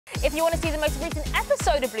If you want to see the most recent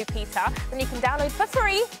episode of Blue Peter, then you can download for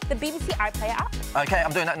free the BBC iPlayer app. OK,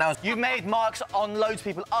 I'm doing that now. You've made marks on loads of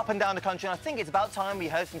people up and down the country, and I think it's about time we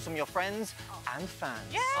heard from some of your friends and fans.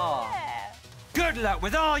 Yeah! Oh. Good luck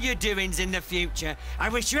with all your doings in the future. I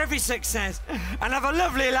wish you every success, and have a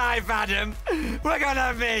lovely life, Adam. We're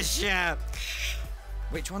gonna miss you.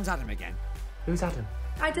 Which one's Adam again? Who's Adam?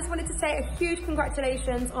 I just wanted to say a huge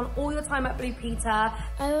congratulations on all your time at Blue Peter. I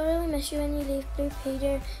will really miss you when you leave Blue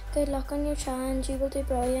Peter. Good luck on your challenge, you will do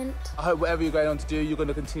brilliant. I hope whatever you're going on to do, you're going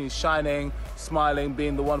to continue shining, smiling,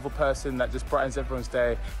 being the wonderful person that just brightens everyone's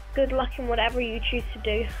day. Good luck in whatever you choose to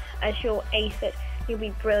do, as you'll ace it. You'll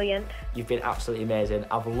be brilliant. You've been absolutely amazing.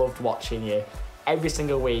 I've loved watching you every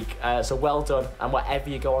single week, so well done, and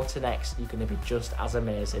whatever you go on to next, you're going to be just as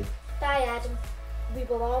amazing. Bye, Adam. We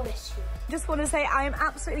will all miss you. Just want to say I am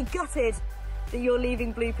absolutely gutted that you're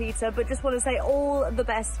leaving Blue Peter, but just want to say all the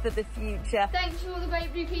best for the future. Thanks for all the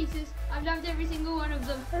great Blue Peters. I've loved every single one of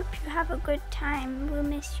them. Hope you have a good time. We'll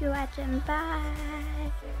miss you, Adam. Bye.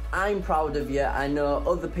 I'm proud of you. I know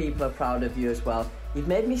other people are proud of you as well. You've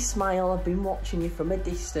made me smile. I've been watching you from a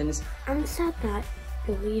distance. I'm sad that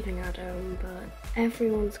you're leaving, Adam, but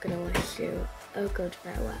everyone's going to wish you a good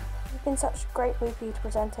farewell. You've been such a great Blue Peter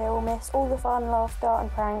presenter. We'll miss all the fun, laughter and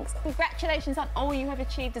pranks. Congratulations on all you have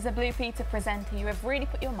achieved as a Blue Peter presenter. You have really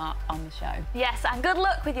put your mark on the show. Yes, and good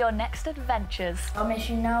luck with your next adventures. I'll miss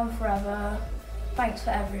you now and forever. Thanks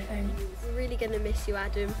for everything. We're really going to miss you,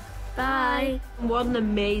 Adam. Bye. What an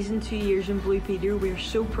amazing 2 years in Blue Peter. We're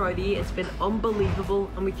so proud of you. It's been unbelievable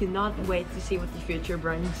and we cannot wait to see what the future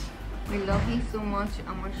brings. We love you so much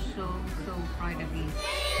and we're so proud of you.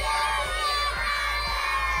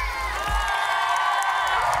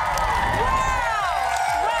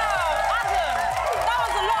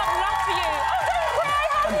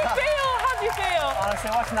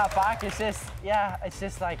 Honestly, watching that back, it's just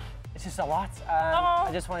a lot. I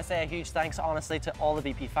just want to say a huge thanks, honestly, to all the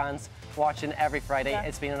BP fans watching every Friday. Yeah.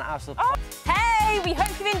 It's been an absolute fun. Hey, we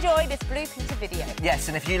hope you enjoyed this Blue Peter video. Yes,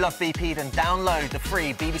 and if you love BP, then download the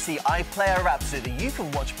free BBC iPlayer app so that you can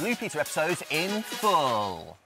watch Blue Peter episodes in full.